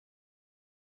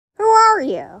are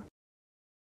you?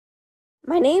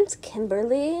 My name's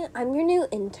Kimberly. I'm your new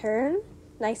intern.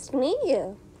 Nice to meet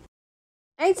you.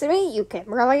 Nice to meet you,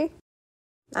 Kimberly.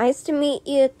 Nice to meet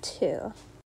you, too.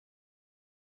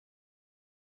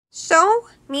 So,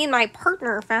 me and my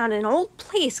partner found an old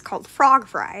place called Frog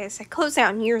Fries. It closed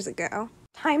down years ago.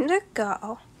 Time to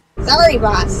go. Sorry,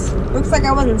 boss. Looks like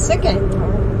I wasn't sick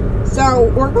anymore.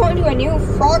 So, we're going to a new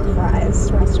Frog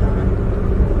Fries restaurant.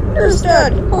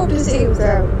 Understood. Hope to see you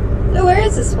soon. So, where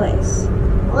is this place?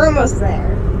 We're almost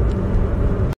there.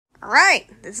 Alright,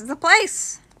 this is the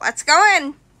place. Let's go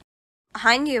in.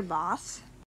 Behind you, boss.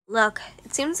 Look,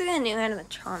 it seems like a new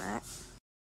animatronic.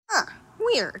 Huh,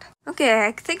 weird. Okay,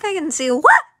 I think I can see—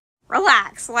 What?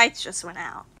 Relax, lights just went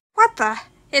out. What the?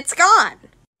 It's gone.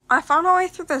 I found a way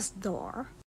through this door.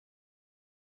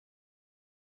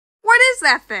 What is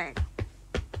that thing?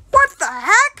 What the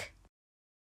heck?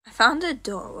 I found a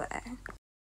doorway.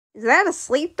 Is that a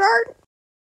sleep dart?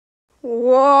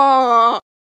 Whoa!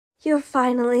 You're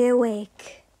finally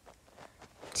awake.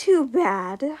 Too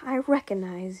bad, I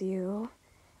recognize you.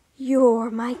 You're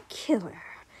my killer.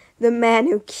 The man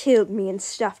who killed me and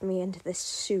stuffed me into this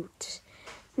suit.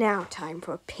 Now time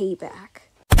for payback.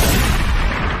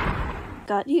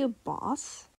 Got you,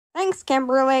 boss. Thanks,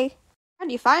 Kimberly.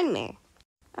 How'd you find me?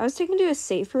 I was taken to a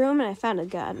safe room and I found a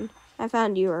gun. I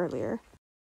found you earlier.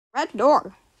 Red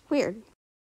door. Weird.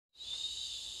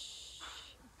 Shh.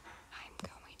 I'm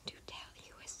going to tell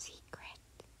you a secret.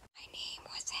 My name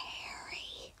was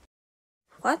Harry.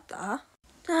 What the?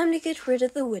 Time to get rid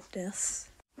of the witness.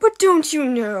 But don't you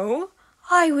know?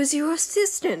 I was your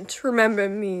assistant, remember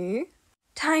me?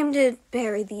 Time to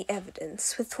bury the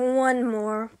evidence with one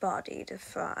more body to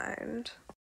find.